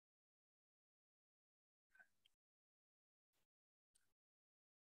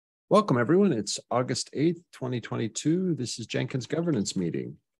Welcome, everyone. It's August 8th, 2022. This is Jenkins Governance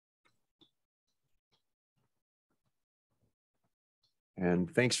Meeting. And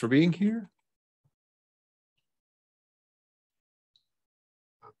thanks for being here.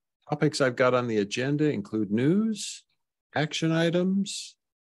 Topics I've got on the agenda include news, action items,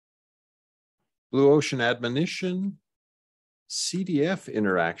 Blue Ocean admonition, CDF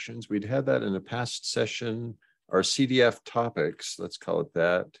interactions. We'd had that in a past session, our CDF topics, let's call it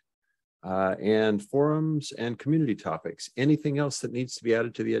that. And forums and community topics. Anything else that needs to be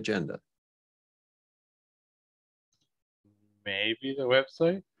added to the agenda? Maybe the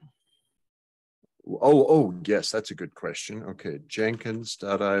website? Oh, yes, that's a good question. Okay,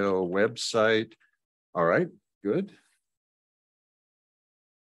 Jenkins.io website. All right, good.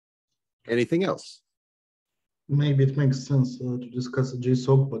 Anything else? Maybe it makes sense to discuss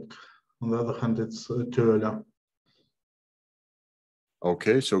GSOC, but on the other hand, it's too early.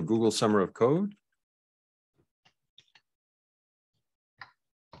 Okay, so Google Summer of Code.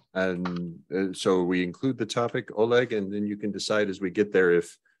 And so we include the topic, Oleg, and then you can decide as we get there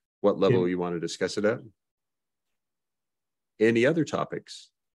if what level you want to discuss it at. Any other topics?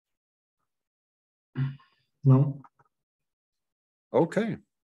 No. Okay.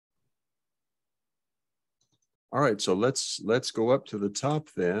 All right, so let's go up to the top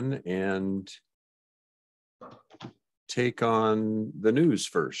then and take on the news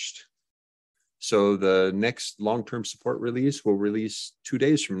first. So the next long-term support release will release 2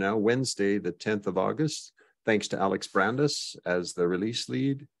 days from now, Wednesday, the 10th of August, thanks to Alex Brandes as the release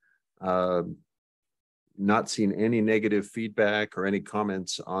lead. Not seen any negative feedback or any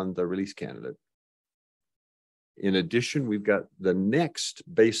comments on the release candidate. In addition, we've got the next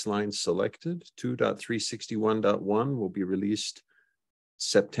baseline selected, 2.361.1 will be released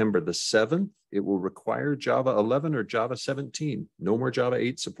September the 7th. It will require Java 11 or Java 17. No more Java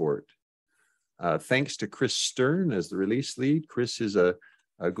 8 support. Thanks to Chris Stern as the release lead. Chris is a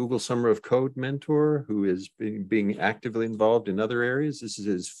Google Summer of Code mentor who is being actively involved in other areas. This is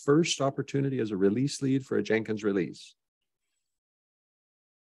his first opportunity as a release lead for a Jenkins release.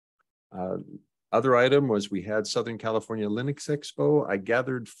 Other item was we had Southern California Linux Expo. I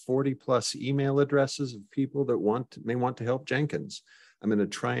gathered 40 plus email addresses of people that may want to help Jenkins. I'm going to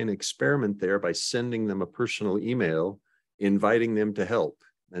try and experiment there by sending them a personal email, inviting them to help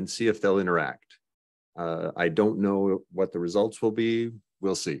and see if they'll interact. I don't know what the results will be.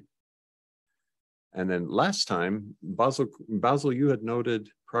 We'll see. And then last time, Basil, you had noted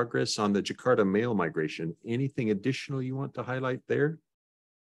progress on the Jakarta mail migration. Anything additional you want to highlight there?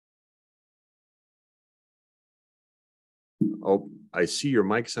 Oh, I see your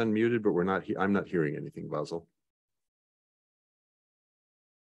mic's unmuted, but I'm not hearing anything, Basil.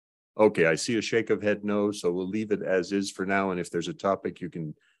 Okay, I see a shake of head no, so we'll leave it as is for now. And if there's a topic, you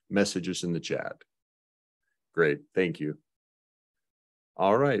can message us in the chat. Great, thank you.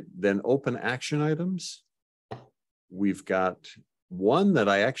 All right, then open action items. We've got one that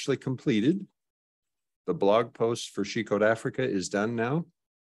I actually completed. The blog post for She Code Africa is done now.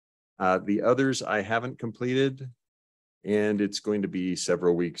 The others I haven't completed, and it's going to be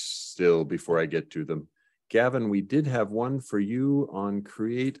several weeks still before I get to them. Gavin, we did have one for you on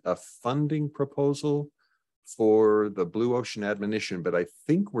create a funding proposal for the Blue Ocean admonition, but I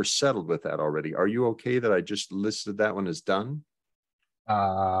think we're settled with that already. Are you okay that I just listed that one as done?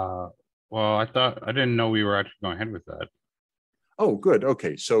 Well, I didn't know we were actually going ahead with that. Oh, good.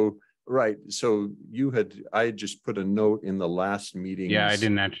 Okay. So, right. So I had just put a note in the last meeting. Yeah, I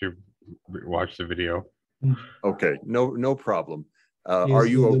didn't actually watch the video. Okay. No problem. Are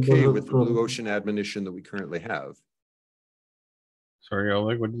you okay with the Blue Ocean admonition that we currently have? Sorry,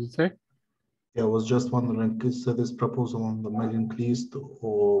 Oleg, what did you say? Yeah, I was just wondering, is this proposal on the mailing list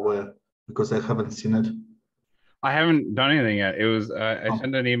or where? Because I haven't seen it. I haven't done anything yet. It was I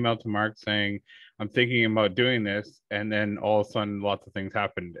sent an email to Mark saying I'm thinking about doing this, and then all of a sudden lots of things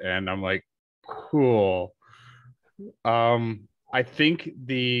happened, and I'm like, cool. I think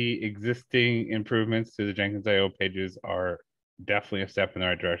the existing improvements to the Jenkins.io pages are definitely a step in the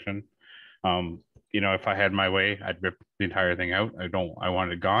right direction. If I had my way, I'd rip the entire thing out. I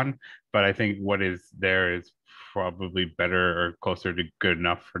want it gone, but I think what is there is probably better or closer to good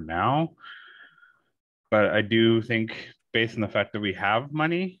enough for now. But I do think, based on the fact that we have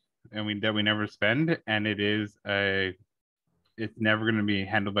money and that we never spend, and it's never going to be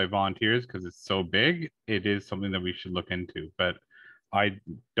handled by volunteers because it's so big, it is something that we should look into. But I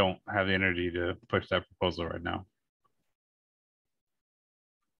don't have the energy to push that proposal right now.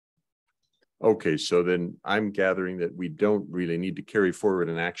 Okay, so then I'm gathering that we don't really need to carry forward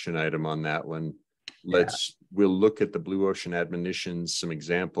an action item on that one. Let's we'll look at the Blue Ocean admonitions, some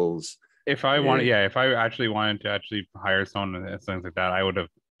examples. If I wanted, yeah, if I actually wanted to actually hire someone and things like that, I would have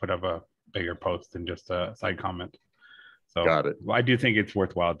put up a bigger post than just a side comment. So Got it. I do think it's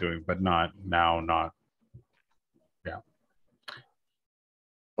worthwhile doing, but not now, not. Yeah.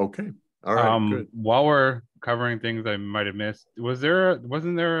 Okay. All right, good. While we're covering things I might have missed,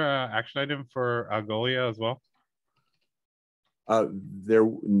 wasn't there an action item for Algolia as well?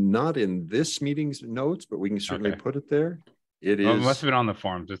 They're not in this meeting's notes, but we can certainly put it there. It is. It must have been on the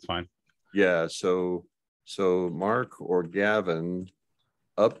forums. It's fine. Yeah. So Mark or Gavin,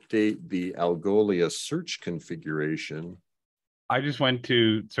 update the Algolia search configuration. I just went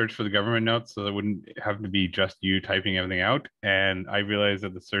to search for the government notes, so that wouldn't have to be just you typing everything out. And I realized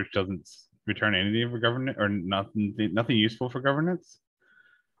that the search doesn't return anything for governance or nothing useful for governance.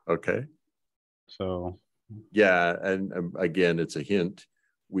 Okay. So. Yeah, and again, it's a hint.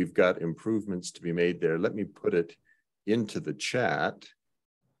 We've got improvements to be made there. Let me put it into the chat.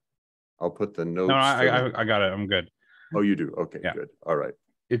 I'll put the notes. No, I got it. I'm good. Oh, you do? Okay, yeah. Good. All right.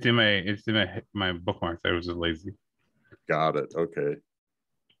 It's in my bookmarks. I was just lazy. Got it. Okay.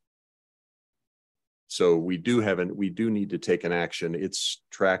 So we do need to take an action. It's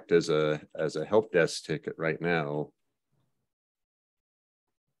tracked as a help desk ticket right now.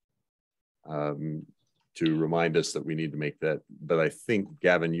 To remind us that we need to make that. But I think,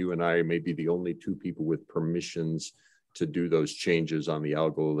 Gavin, you and I may be the only two people with permissions to do those changes on the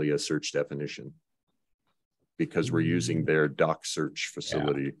Algolia search definition, because we're using their doc search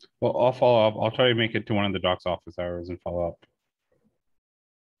facility. Yeah. Well, I'll follow up. I'll try to make it to one of the docs office hours and follow up.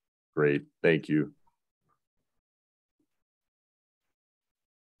 Great, thank you.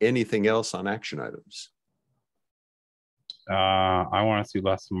 Anything else on action items? I want to see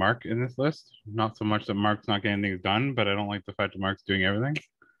less Mark in this list. Not so much that Mark's not getting things done, but I don't like the fact that Mark's doing everything.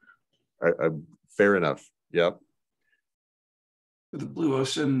 Fair enough. Yep. The Blue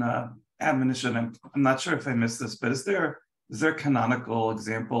Ocean admonition, I'm not sure if I missed this, but is there a canonical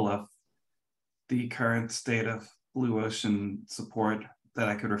example of the current state of Blue Ocean support that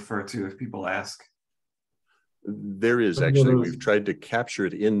I could refer to if people ask? There is actually. We've tried to capture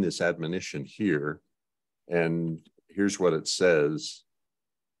it in this admonition here, and here's what it says.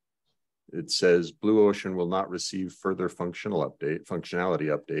 It says Blue Ocean will not receive further functionality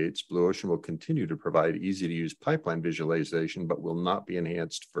updates. Blue Ocean will continue to provide easy to use pipeline visualization, but will not be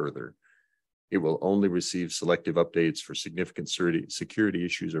enhanced further. It will only receive selective updates for significant security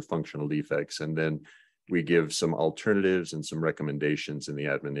issues or functional defects. And then we give some alternatives and some recommendations in the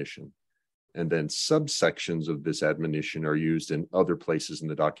admonition. And then subsections of this admonition are used in other places in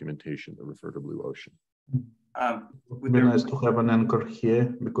the documentation that refer to Blue Ocean. It would be nice to have an anchor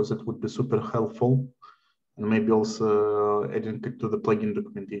here, because it would be super helpful, and maybe also adding it to the plugin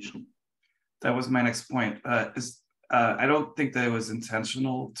documentation. That was my next point. I don't think that it was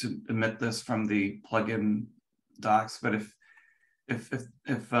intentional to omit this from the plugin docs, but if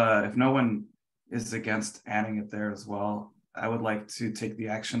no one is against adding it there as well, I would like to take the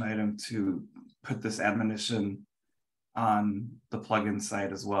action item to put this admonition on the plugin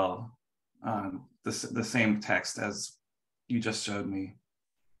site as well. The same text as you just showed me.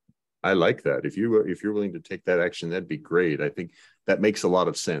 I like that. If you're willing to take that action, that'd be great. I think that makes a lot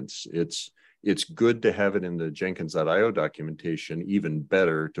of sense. It's good to have it in the Jenkins.io documentation, even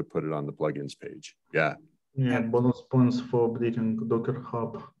better to put it on the plugins page. Yeah. Yeah, bonus points for updating Docker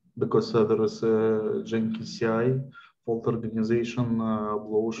Hub, because there is a Jenkins CI fault organization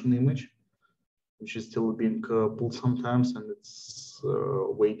Blue Ocean image, which is still being pulled sometimes, and it's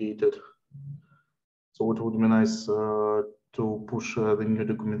way dated. So it would be nice to push the new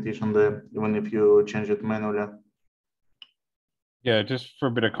documentation there, even if you change it manually. Yeah, just for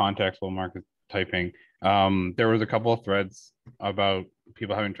a bit of context while Mark is typing, there was a couple of threads about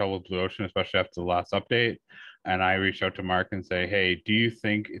people having trouble with Blue Ocean, especially after the last update. And I reached out to Mark and say, hey, do you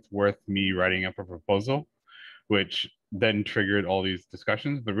think it's worth me writing up a proposal? Which then triggered all these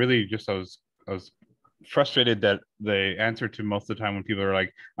discussions. But really just I was frustrated that the answer to most of the time when people are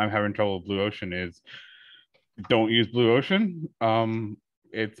like, I'm having trouble with Blue Ocean is, don't use Blue Ocean.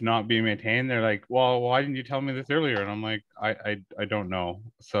 It's not being maintained. They're like, well, why didn't you tell me this earlier? And I'm like, I don't know.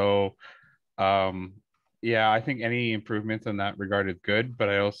 So yeah, I think any improvements in that regard is good, but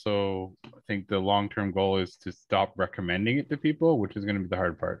I also think the long-term goal is to stop recommending it to people, which is going to be the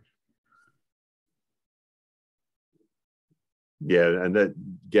hard part. Yeah, and that,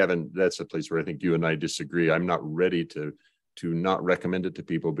 Gavin, that's a place where I think you and I disagree. I'm not ready to not recommend it to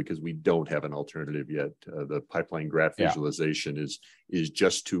people because we don't have an alternative yet. The pipeline graph visualization is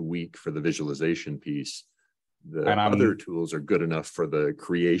just too weak for the visualization piece. The And other tools are good enough for the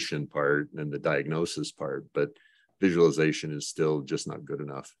creation part and the diagnosis part, but visualization is still just not good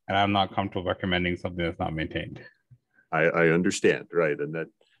enough. And I'm not comfortable recommending something that's not maintained. I understand, right? And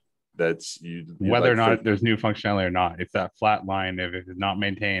that's whether like or not there's new functionality or not. It's that flat line. If it's not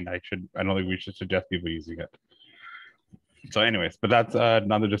maintained, I don't think we should suggest people using it. So anyways, but that's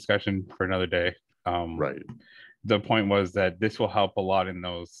another discussion for another day. Right. The point was that this will help a lot in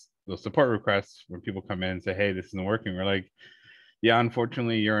those support requests when people come in and say, hey, this isn't working. We're like, yeah,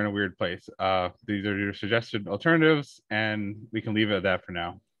 unfortunately, you're in a weird place. These are your suggested alternatives, and we can leave it at that for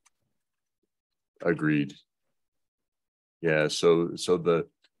now. Agreed. Yeah, so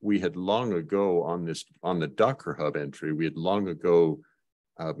we had long ago on the Docker Hub entry, we had long ago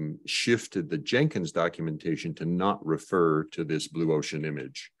shifted the Jenkins documentation to not refer to this blue ocean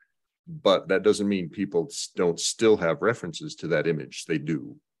image. But that doesn't mean people don't still have references to that image. They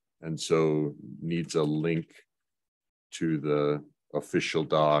do. And so needs a link to the official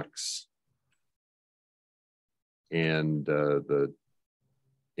docs and embed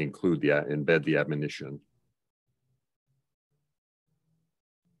the admonition.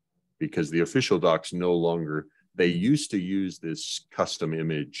 Because the official docs no longer, they used to use this custom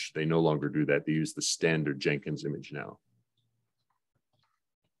image. They no longer do that. They use the standard Jenkins image now.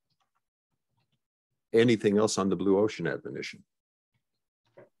 Anything else on the blue ocean admonition?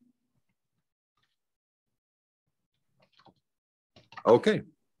 Okay.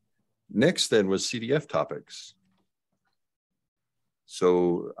 Next then was CDF topics.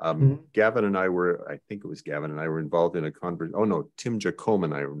 So Gavin and I were, I think it was Gavin and I were involved in a conversation. Oh no, Tim Jacome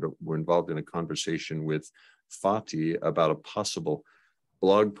and I were involved in a conversation with Fatih about a possible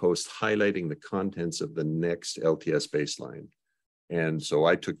blog post highlighting the contents of the next LTS baseline. And so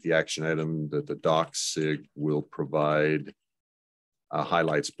I took the action item that the DocSig will provide a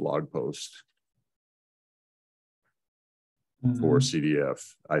highlights blog post for CDF.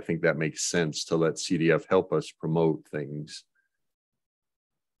 I think that makes sense to let CDF help us promote things.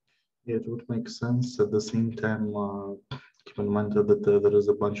 Yeah, it would make sense. At the same time, keep in mind that there is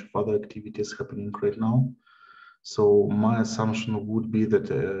a bunch of other activities happening right now. So my assumption would be that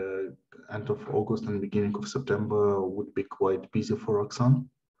end of August and beginning of September would be quite busy for Oxan.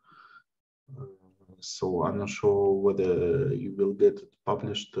 So I'm not sure whether you will get it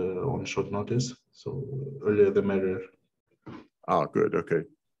published on short notice. So earlier the merrier. Oh, good. Okay.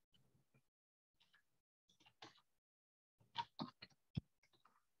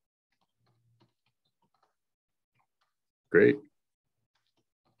 Great.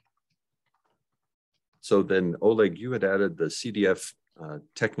 So then, Oleg, you had added the CDF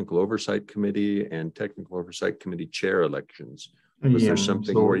Technical Oversight Committee and Technical Oversight Committee Chair elections. Was there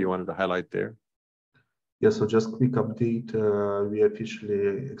something more you wanted to highlight there? Yeah, so just quick update. We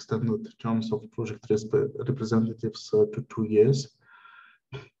officially extended the terms of project representatives to 2 years.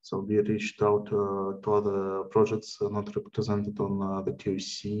 So we reached out to other projects not represented on the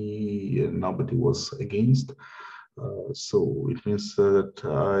TOC, and nobody was against. So it means that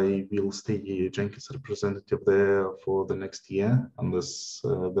I will stay Jenkins representative there for the next year, unless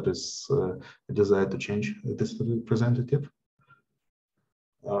there is a desire to change this representative.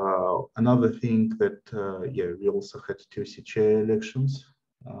 Another thing that, yeah, we also had TOC chair elections.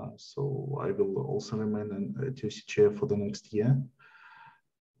 So I will also remain a TOC chair for the next year.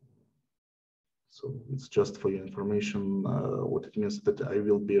 So it's just for your information, what it means that I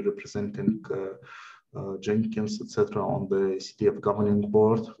will be representing Jenkins, etc., on the CDF governing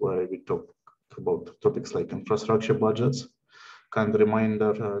board, where we talk about topics like infrastructure budgets. Kind of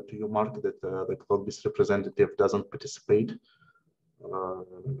reminder to you, Mark, that the CloudBees representative doesn't participate.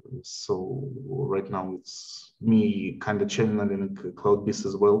 So right now it's me kind of channeling CloudBees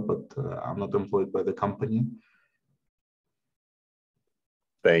as well, but I'm not employed by the company.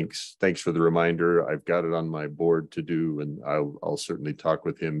 Thanks for the reminder. I've got it on my board to do, and I'll certainly talk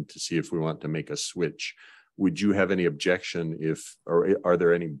with him to see if we want to make a switch. Would you have any objection or are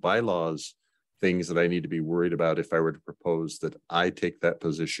there any bylaws, things that I need to be worried about if I were to propose that I take that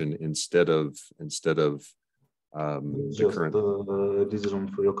position instead of the current decision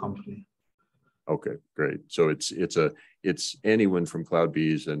for your company? Okay, great. So it's anyone from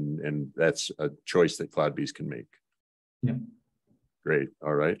CloudBees, and that's a choice that CloudBees can make. Yeah. Great.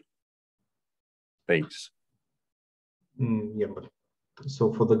 All right. Thanks. Yeah, but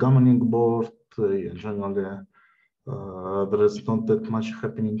so for the governing board, generally, there is not that much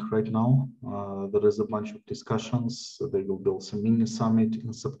happening right now. There is a bunch of discussions. There will be also a mini summit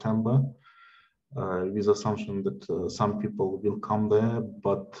in September, with assumption that some people will come there,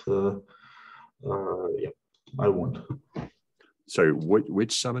 but yeah, I won't. Sorry,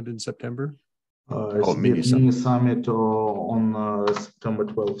 which summit in September? mini mini summit on September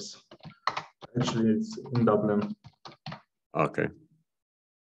 12th. Actually, it's in Dublin. Okay.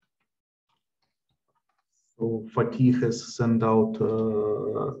 So Fatih has sent out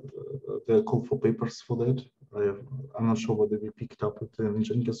the call for papers for that. I'm not sure whether we picked up it in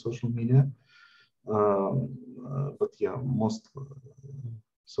Jenkins social media, but yeah, most.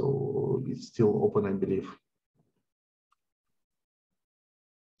 So it's still open, I believe.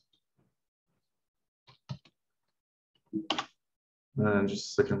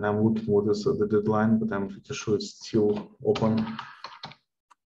 Just a second, I'm looking what is the deadline, but I'm pretty sure it's still open.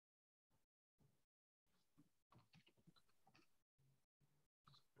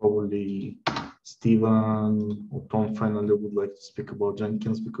 Probably Steven or Tom finally would like to speak about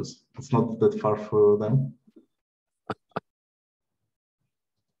Jenkins because it's not that far for them.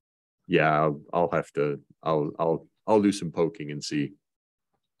 Yeah, I'll have to. I'll do some poking and see.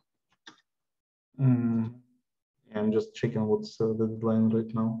 I'm just checking what's the deadline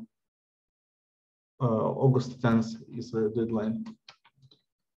right now. August 10th is the deadline.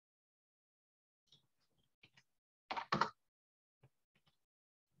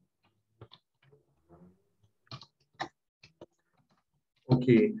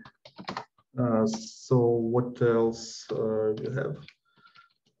 Okay. So what else we have?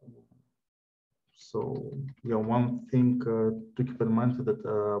 So yeah, one thing to keep in mind that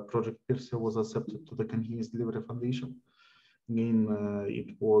Project Persia was accepted to the Continuous Delivery Foundation. Again,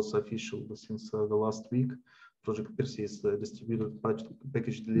 it was official since the last week. Project Percy is a distributed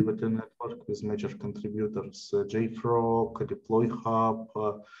package delivery network with major contributors JFrog, Deploy Hub,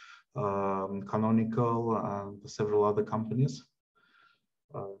 Canonical, and several other companies.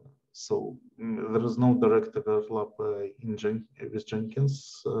 So there is no direct overlap with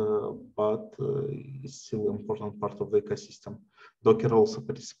Jenkins, but it's still an important part of the ecosystem. Docker also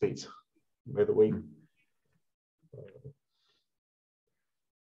participates, by the way.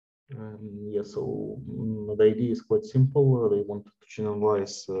 Yeah, so the idea is quite simple. They want to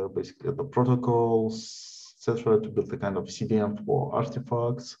generalize basically the protocols, etc., to build a kind of CDN for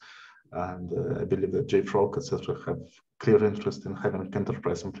artifacts. And I believe that JFrog, etc., have clear interest in having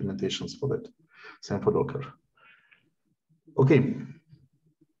enterprise implementations for that. Same for Docker. Okay.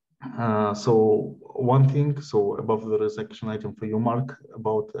 So one thing, so above there is action item for you, Mark,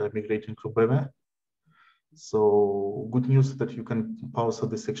 about migrating to Beve. So good news that you can pause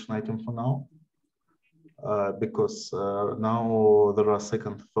this action item for now, because now there are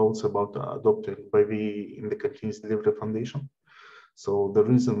second thoughts about adopting Beve in the Continuous Delivery Foundation. So the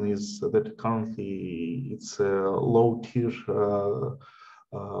reason is that currently it's a low tier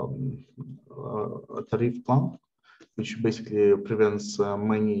tariff plan, which basically prevents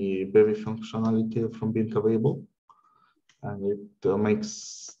many Beve functionality from being available. And it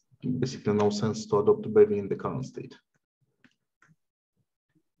makes basically no sense to adopt Beve in the current state.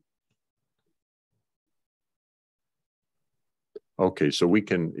 Okay, so we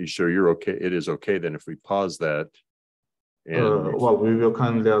can, so you're okay, it is okay then if we pause that. And well, we will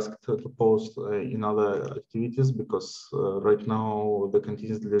kindly ask to post in other activities because right now the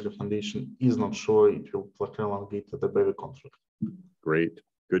Continuous Delivery Foundation is not sure it will prolongate the Beve contract. Great,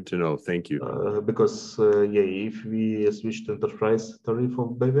 good to know, thank you. Because yeah, if we switch to enterprise tariff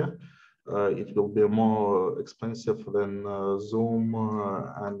of Beve, it will be more expensive than Zoom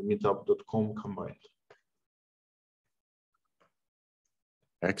and Meetup.com combined.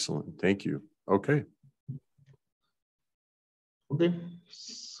 Excellent, thank you. Okay. Okay,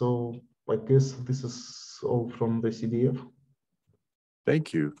 so I guess this is all from the CDF.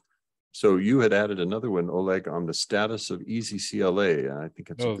 Thank you. So you had added another one, Oleg, on the status of Easy CLA. I think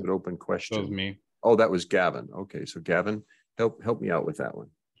it's a good open question. That was me. Oh, that was Gavin. Okay, so Gavin, help me out with that one.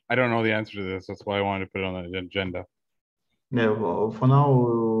 I don't know the answer to this. That's why I wanted to put it on the agenda. Yeah, well, for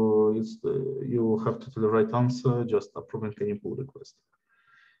now, you have to tell the right answer, just approving any pull request.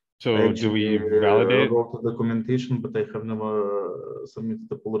 So do we validate? I wrote the documentation, but I have never submitted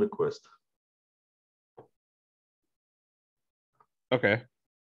the pull request. Okay.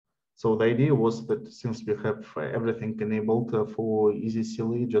 So the idea was that since we have everything enabled for Easy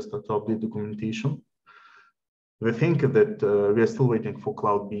CLA, just to update documentation. We think that we are still waiting for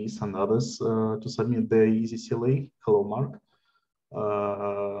CloudBees and others to submit the Easy CLA. Hello, Mark.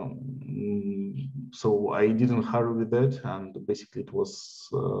 So I didn't hurry with that, and basically it was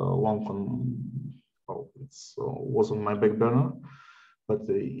long on. Well, it was on my back burner. But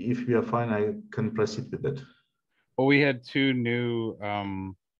if we are fine, I can proceed with that. Well, we had two new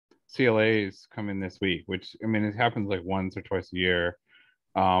CLAs come in this week, which I mean, it happens like once or twice a year.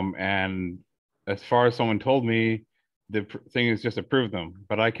 And as far as someone told me, the thing is just approve them,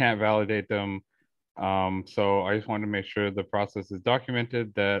 but I can't validate them. So I just wanted to make sure the process is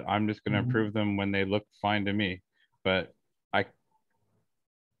documented, that I'm just going to approve them when they look fine to me, but I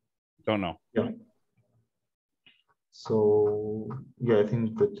don't know. Yeah. So yeah, I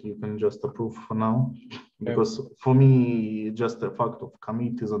think that you can just approve for now, because for me, just the fact of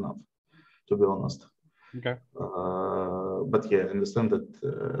commit is enough, to be honest. Okay. But yeah, I understand that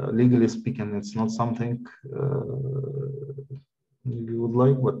legally speaking, it's not something you would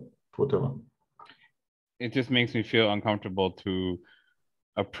like, but whatever. It just makes me feel uncomfortable to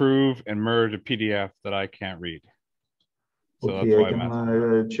approve and merge a PDF that I can't read. So Okay, that's why I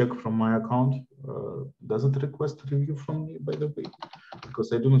can check from my account. Does it request review from me, by the way?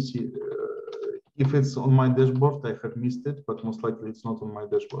 Because I don't see. If it's on my dashboard, I have missed it, but most likely it's not on my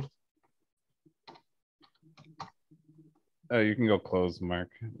dashboard. You can go close, Mark.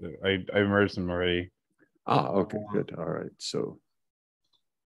 I merged them already. Ah, okay, good. All right. So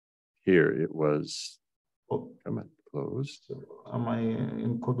here it was. Oh, come on, closed. so am I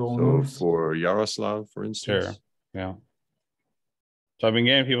in code So owners? for Yaroslav, for instance. Sure. Yeah. So I've been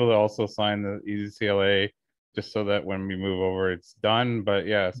getting people to also sign the Easy CLA just so that when we move over, it's done. But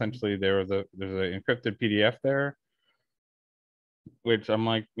yeah, essentially there's an encrypted PDF there, which I'm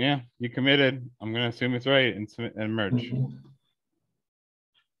like, yeah, you committed. I'm gonna assume it's right and submit and merge.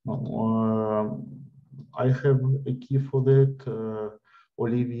 I have a key for that.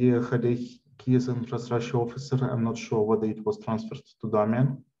 Olivier had a key as infrastructure officer. I'm not sure whether it was transferred to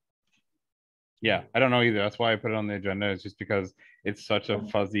Damian. Yeah, I don't know either. That's why I put it on the agenda. It's just because it's such a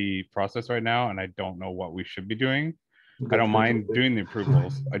fuzzy process right now, and I don't know what we should be doing. I don't mind doing the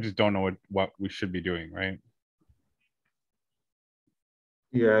approvals. I just don't know what we should be doing, right?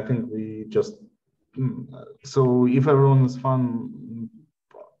 Yeah, I think we just. So if everyone is fine,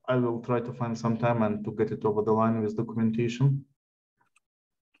 I will try to find some time and to get it over the line with documentation,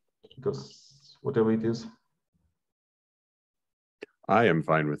 because whatever it is. I am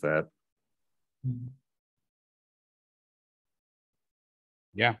fine with that.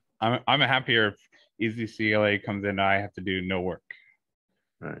 Yeah, I'm happier if Easy CLA comes in. I have to do no work.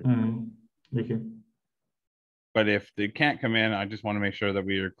 Right. Okay. But if they can't come in, I just want to make sure that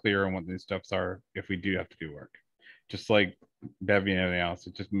we are clear on what these steps are if we do have to do work. Just like Debbie and everything else,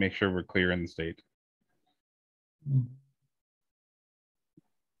 just make sure we're clear in the state.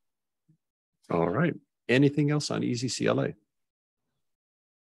 All right. Anything else on Easy CLA?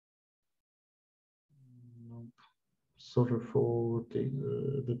 Sorry for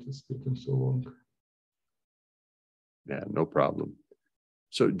that it's taking so long. Yeah, no problem.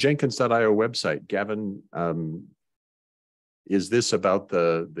 So Jenkins.io website, Gavin, is this about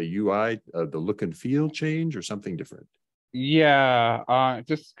the UI, the look and feel change, or something different? Yeah,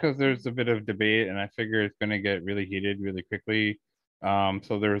 just because there's a bit of debate, and I figure it's going to get really heated really quickly.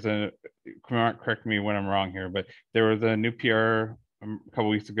 So there was correct me when I'm wrong here, but there was a new PR a couple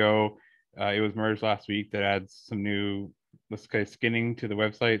weeks ago. It was merged last week that adds some new, let's say, skinning to the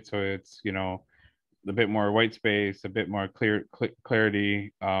website. So it's, a bit more white space, a bit more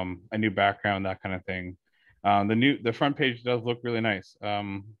clarity, a new background, that kind of thing. The front page does look really nice.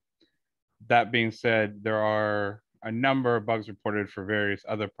 That being said, there are a number of bugs reported for various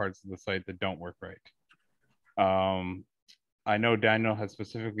other parts of the site that don't work right. I know Daniel has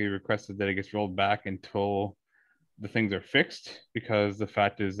specifically requested that it gets rolled back until the things are fixed, because the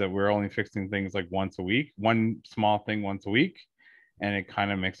fact is that we're only fixing things like once a week, one small thing once a week, and it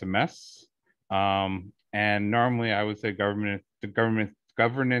kind of makes a mess. And normally I would say the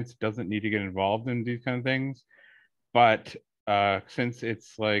governance doesn't need to get involved in these kind of things. But since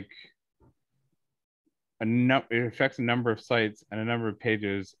it's like it affects a number of sites and a number of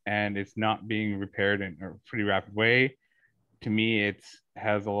pages, and it's not being repaired in a pretty rapid way, to me, it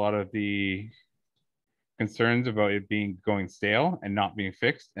has a lot of the concerns about it going stale and not being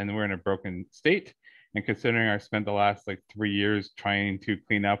fixed, and we're in a broken state. And considering I spent the last 3 years trying to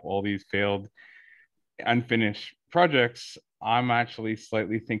clean up all these failed, unfinished projects, I'm actually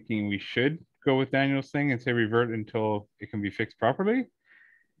slightly thinking we should go with Daniel's thing and say revert until it can be fixed properly.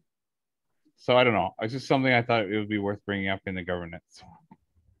 So I don't know. It's just something I thought it would be worth bringing up in the governance.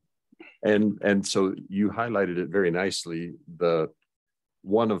 And so you highlighted it very nicely.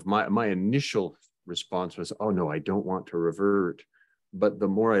 One of my initial response was, oh no, I don't want to revert. But the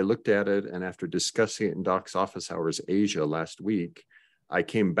more I looked at it, and after discussing it in Doc's Office Hours Asia last week, I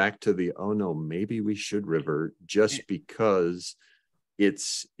came back to oh no, maybe we should revert, just because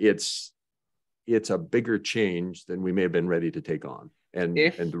it's a bigger change than we may have been ready to take on. And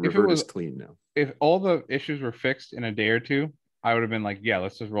the revert is clean now. If all the issues were fixed in a day or two, I would have been like, yeah,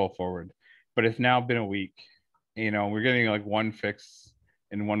 let's just roll forward. But it's now been a week. We're getting one fix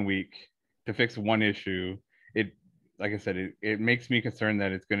in 1 week. to fix one issue, like I said, it makes me concerned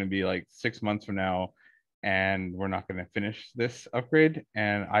that it's going to be like 6 months from now and we're not going to finish this upgrade.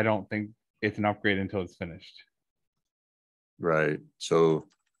 And I don't think it's an upgrade until it's finished. Right. So,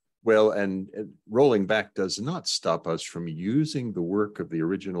 well, and rolling back does not stop us from using the work of the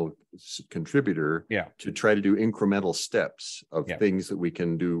original contributor to try to do incremental steps of things that we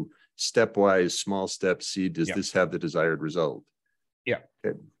can do stepwise, small steps. See, does this have the desired result? Yeah.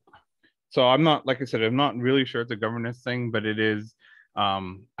 Okay. So I'm not, like I said, I'm not really sure it's a governance thing, but it is,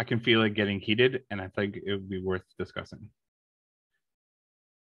 I can feel it getting heated, and I think it would be worth discussing.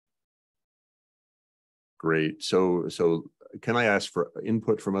 Great. So can I ask for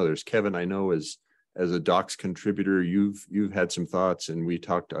input from others? Kevin, I know as a Docs contributor, you've had some thoughts, and we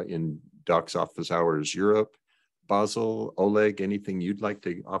talked in Docs Office Hours Europe. Basil, Oleg, anything you'd like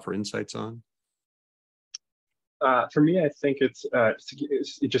to offer insights on? For me, I think it's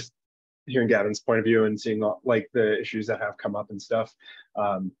just hearing Gavin's point of view and seeing like the issues that have come up and stuff.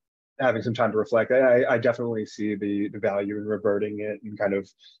 Having some time to reflect, I definitely see the value in reverting it and kind of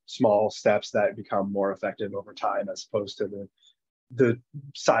small steps that become more effective over time, as opposed to the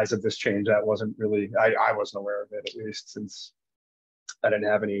size of this change that wasn't really, I wasn't aware of it, at least, since I didn't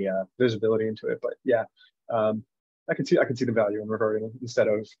have any visibility into it. But yeah, I can see the value in reverting instead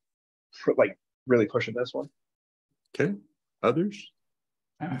of like really pushing this one. Okay, others?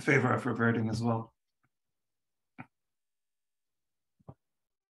 I'm in favor of reverting as well.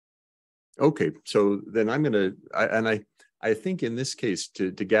 Okay, so then I'm going to, I think in this case,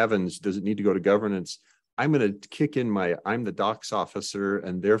 to Gavin's, does it need to go to governance? I'm going to kick in I'm the docs officer,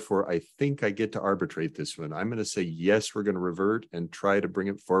 and therefore I think I get to arbitrate this one. I'm going to say, yes, we're going to revert and try to bring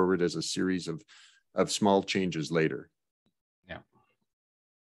it forward as a series of small changes later. Yeah.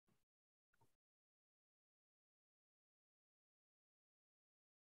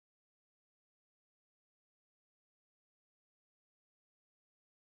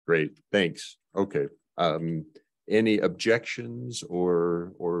 Great, thanks. Okay. Any objections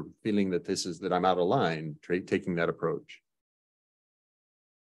or feeling that that I'm out of line, taking that approach?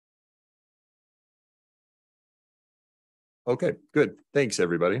 Okay, good. Thanks,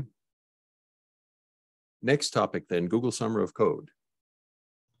 everybody. Next topic then, Google Summer of Code.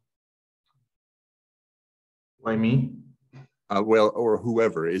 Why me? Well, or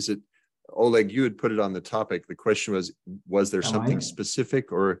whoever. Is it, Oleg, you had put it on the topic. The question was there something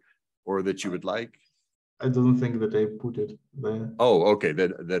specific or that you would like? I don't think that I put it there. Oh, okay.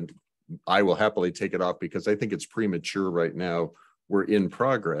 Then I will happily take it off because I think it's premature right now. We're in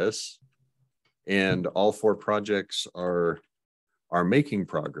progress, and all 4 projects are making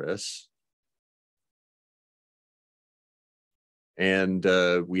progress. And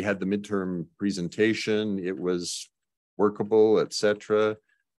we had the midterm presentation. It was workable, etc.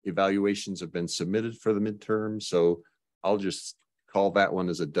 Evaluations have been submitted for the midterm. So I'll just call that one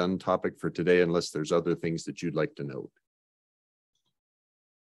as a done topic for today, unless there's other things that you'd like to note.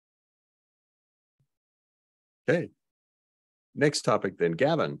 Okay. Next topic then,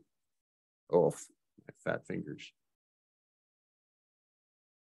 Gavin. Oh, my fat fingers.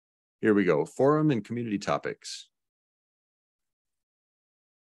 Here we go. Forum and community topics.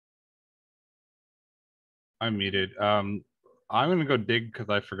 I'm muted. I'm going to go dig because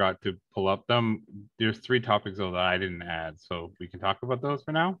I forgot to pull up them. There's 3 topics though that I didn't add, so we can talk about those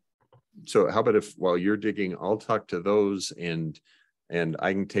for now. So how about if while you're digging, I'll talk to those and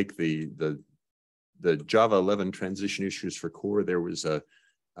I can take the Java 11 transition issues for core. There was a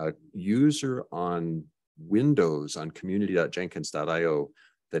user on Windows on community.jenkins.io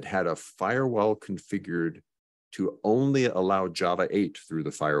that had a firewall configured to only allow Java 8 through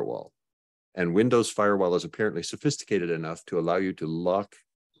the firewall. And Windows Firewall is apparently sophisticated enough to allow you to lock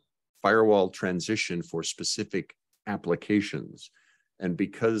firewall transition for specific applications. And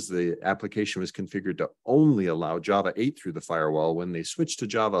because the application was configured to only allow Java 8 through the firewall, when they switched to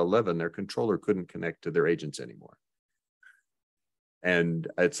Java 11, their controller couldn't connect to their agents anymore. And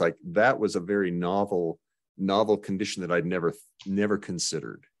it's like, that was a very novel condition that I'd never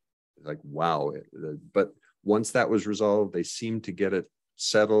considered. Like, wow. But once that was resolved, they seemed to get it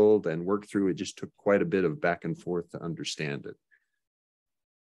settled and worked through. It just took quite a bit of back and forth to understand it.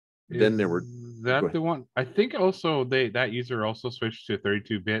 Then there were that the one. I think also that user also switched to a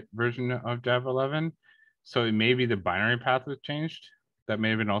 32-bit version of Java 11, so maybe the binary path was changed. That may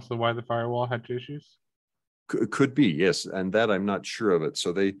have been also why the firewall had issues. Could be, yes, and that I'm not sure of it.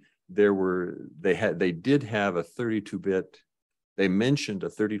 So they did have a 32-bit. They mentioned a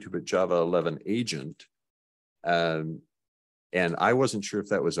 32-bit Java 11 agent. And I wasn't sure if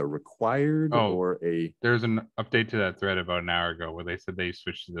that was a required or a... There's an update to that thread about an hour ago where they said they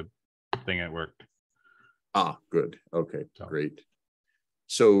switched to the thing it worked. Ah, good. Okay, So. great.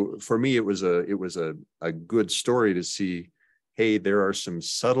 So for me, it was a good story to see, hey, there are some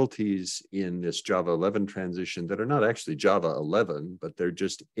subtleties in this Java 11 transition that are not actually Java 11, but they're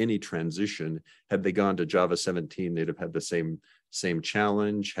just any transition. Had they gone to Java 17, they'd have had the same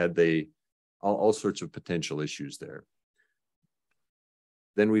challenge. Had they all sorts of potential issues there.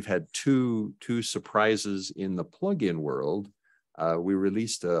 Then we've had two surprises in the plugin world. We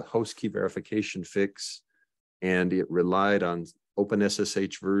released a host key verification fix, and it relied on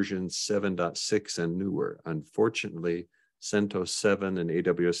OpenSSH version 7.6 and newer. Unfortunately, CentOS 7 and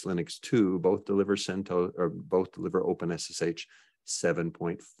AWS Linux 2 both deliver OpenSSH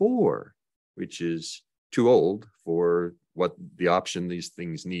 7.4, which is too old for what the option these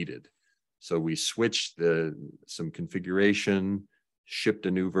things needed. So we switched some configuration, shipped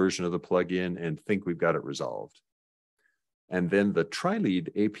a new version of the plugin, and think we've got it resolved. And then the TriLead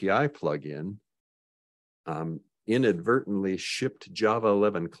API plugin inadvertently shipped Java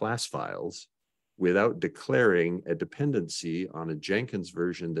 11 class files without declaring a dependency on a Jenkins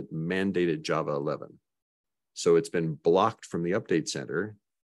version that mandated Java 11. So it's been blocked from the update center,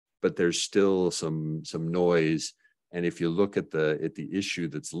 but there's still some noise. And if you look at the issue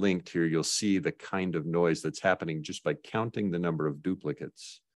that's linked here, you'll see the kind of noise that's happening just by counting the number of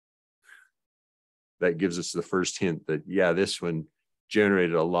duplicates. That gives us the first hint that, yeah, this one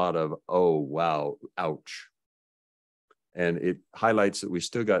generated a lot of, oh, wow, ouch. And it highlights that we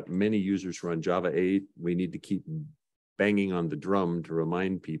still got many users who are on Java 8. We need to keep banging on the drum to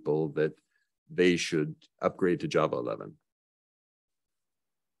remind people that they should upgrade to Java 11.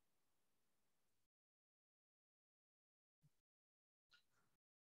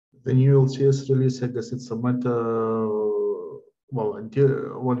 The new LTS release, I guess it's a matter, well,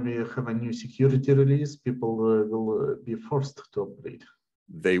 until when we have a new security release, people will be forced to upgrade.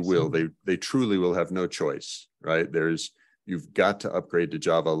 They will. They truly will have no choice, right? You've got to upgrade to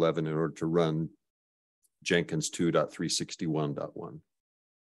Java 11 in order to run Jenkins 2.361.1.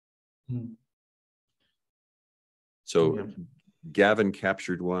 So yeah. Gavin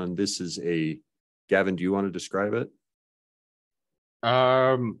captured one. This is Gavin, do you want to describe it?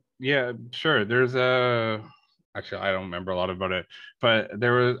 Yeah, sure. There's actually, I don't remember a lot about it, but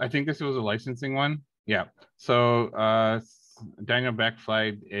I think this was a licensing one. Yeah. So, Daniel Beck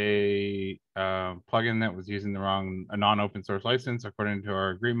flagged a plugin that was using a non-open source license. According to our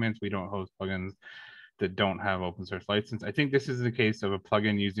agreements, we don't host plugins that don't have open source license. I think this is the case of a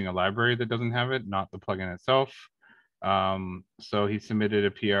plugin using a library that doesn't have it, not the plugin itself. So he submitted a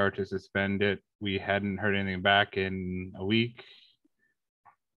PR to suspend it. We hadn't heard anything back in a week,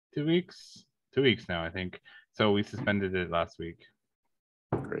 2 weeks, 2 weeks now, I think. So we suspended it last week.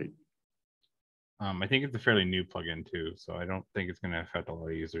 Great. I think it's a fairly new plugin too, so I don't think it's going to affect a lot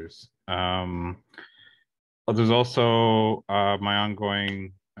of users. There's also my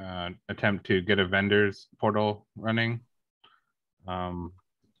ongoing attempt to get a vendors portal running. Not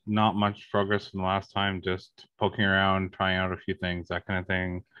much progress from the last time, just poking around, trying out a few things, that kind of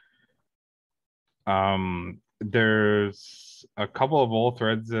thing. There's a couple of old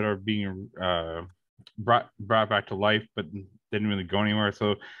threads that are being brought back to life, but didn't really go anywhere.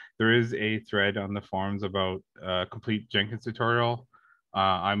 So there is a thread on the forums about a complete Jenkins tutorial.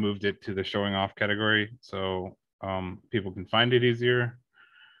 I moved it to the showing off category so people can find it easier.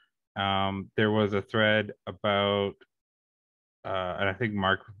 There was a thread about, and I think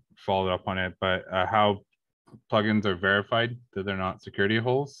Mark followed up on it, but how plugins are verified that they're not security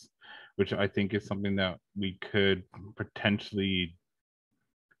holes, which I think is something that we could potentially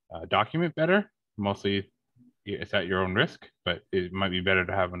document better. Mostly it's at your own risk, but it might be better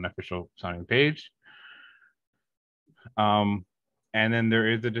to have an official signing page. And then there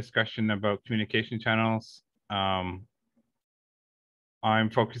is a discussion about communication channels. I'm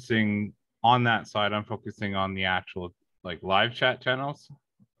focusing on that side. I'm focusing on the actual live chat channels.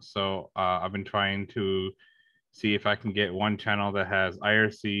 So I've been trying to see if I can get one channel that has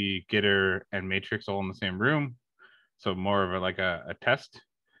IRC, Gitter, and Matrix all in the same room. So more of a test.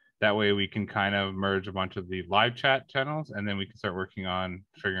 That way we can kind of merge a bunch of the live chat channels, and then we can start working on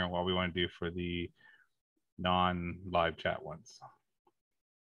figuring out what we want to do for the non-live chat ones.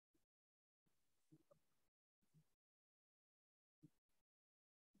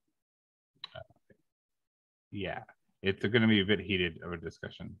 Yeah, it's going to be a bit heated of a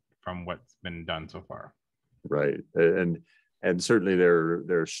discussion from what's been done so far. Right, and certainly there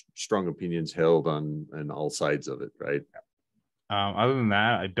are strong opinions held on all sides of it, right? Other than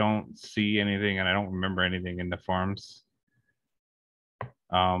that, I don't see anything, and I don't remember anything in the forums.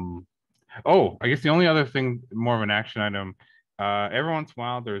 Oh, I guess the only other thing, more of an action item, every once in a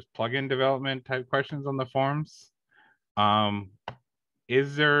while, there's plugin development type questions on the forums.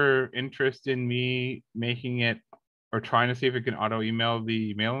 Is there interest in me making it or trying to see if it can auto email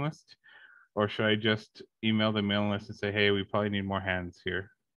the mailing list? Or should I just email the mailing list and say, hey, we probably need more hands here?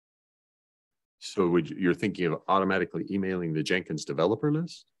 So you're thinking of automatically emailing the Jenkins developer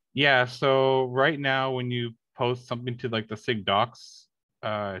list? Yeah, so right now when you post something to like the SIG docs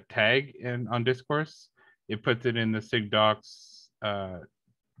tag on Discourse, it puts it in the SIG docs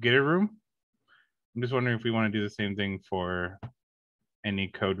Gitter room. I'm just wondering if we want to do the same thing for any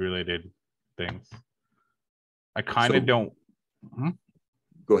code related things. I kind of don't.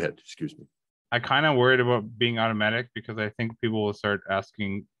 Go ahead, excuse me. I kind of worried about being automatic because I think people will start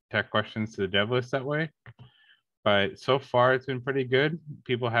asking tech questions to the dev list that way. But so far it's been pretty good.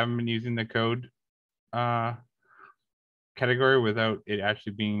 People haven't been using the code category without it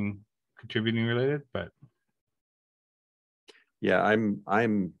actually being contributing related. But yeah,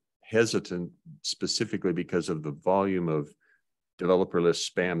 I'm hesitant specifically because of the volume of developer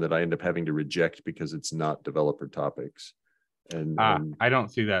list spam that I end up having to reject because it's not developer topics. And I don't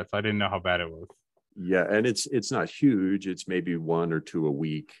see that, so I didn't know how bad it was. Yeah, and it's not huge. It's maybe 1 or 2 a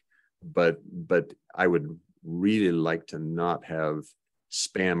week, but I would really like to not have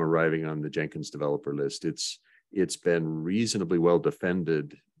spam arriving on the Jenkins developer list. It's been reasonably well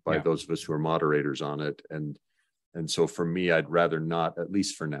defended by those of us who are moderators on it, and so for me, I'd rather not, at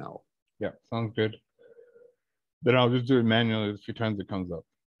least for now. Yeah, sounds good. Then I'll just do it manually a few times it comes up.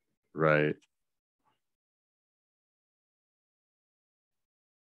 Right.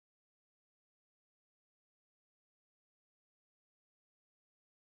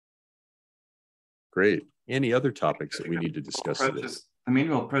 Great. Any other topics that we need to discuss today? The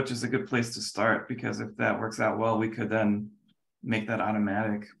manual approach is a good place to start, because if that works out well, we could then make that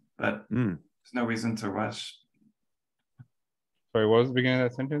automatic, but there's no reason to rush. Sorry, what was the beginning of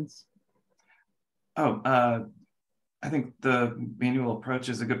that sentence? Oh, I think the manual approach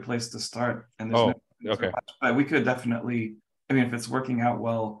is a good place to start. And there's okay. But we could definitely, I mean, if it's working out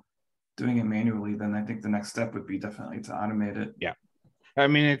well doing it manually, then I think the next step would be definitely to automate it. Yeah. I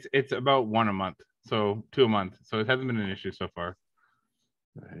mean, it's about 1 a month, so 2 a month. So it hasn't been an issue so far.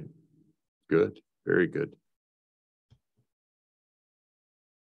 Right. Good. Very good.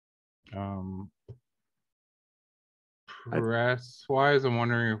 Press wise, I'm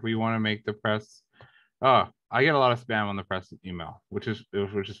wondering if we want to make the press. I get a lot of spam on the press email, which is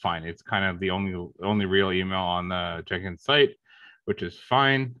fine. It's kind of the only real email on the Jenkins site, which is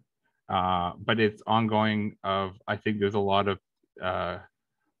fine. But it's ongoing. I think there's a lot of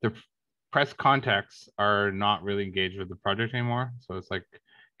the press contacts are not really engaged with the project anymore. So it's like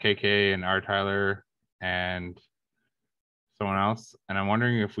KK and R. Tyler and someone else. And I'm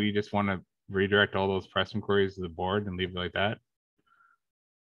wondering if we just want to redirect all those press inquiries to the board and leave it like that.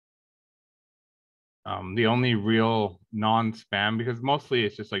 The only real non-spam, because mostly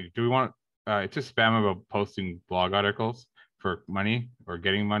it's just like, do we want it's just spam about posting blog articles for money or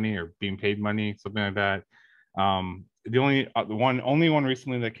getting money or being paid money, something like that. The only one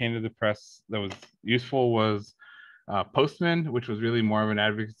recently that came to the press that was useful was Postman, which was really more of an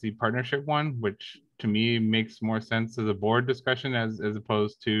advocacy partnership one, which to me makes more sense as a board discussion as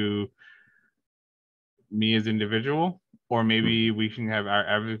opposed to me as individual. Or maybe we can have our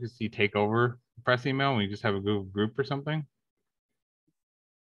advocacy take over press email and we just have a Google group or something.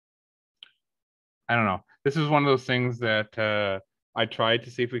 I don't know. This is one of those things that I tried to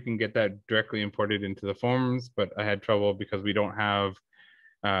see if we can get that directly imported into the forms, but I had trouble because we don't have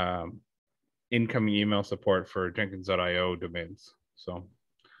incoming email support for Jenkins.io domains. So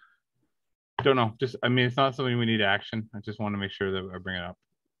don't know. I mean, it's not something we need action. I just want to make sure that I bring it up.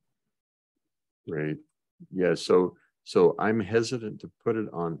 Right. Yeah. So I'm hesitant to put it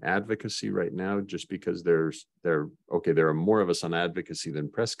on advocacy right now, just because there are more of us on advocacy than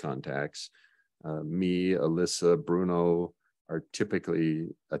press contacts. Me, Alyssa, Bruno are typically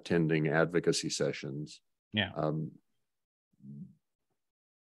attending advocacy sessions. Yeah.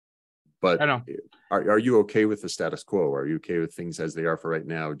 But I know. Are you okay with the status quo? Are you okay with things as they are for right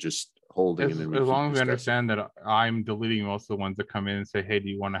now, just holding? As long as we understand that I'm deleting most of the ones that come in and say, hey, do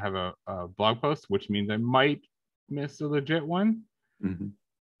you want to have a blog post? Which means I might miss a legit one. Mm-hmm.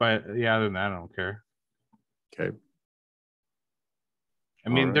 But yeah, other than that, I don't care. Okay. I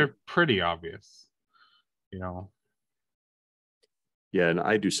mean, they're pretty obvious, you know. Yeah, and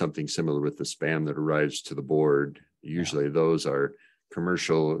I do something similar with the spam that arrives to the board. Usually those are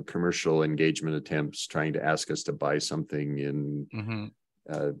commercial engagement attempts trying to ask us to buy something in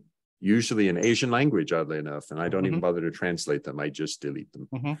usually in Asian language, oddly enough, and I don't even bother to translate them. I just delete them.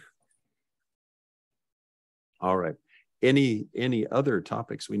 All right. Any other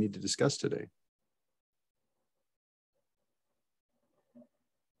topics we need to discuss today?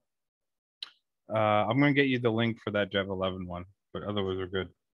 I'm going to get you the link for that Dev 11 one, but otherwise we're good.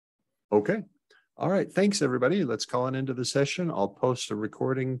 Okay. All right. Thanks, everybody. Let's call an end to the session. I'll post a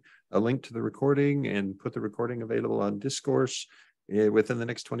link to the recording, and put the recording available on Discourse within the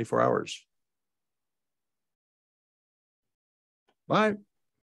next 24 hours. Bye.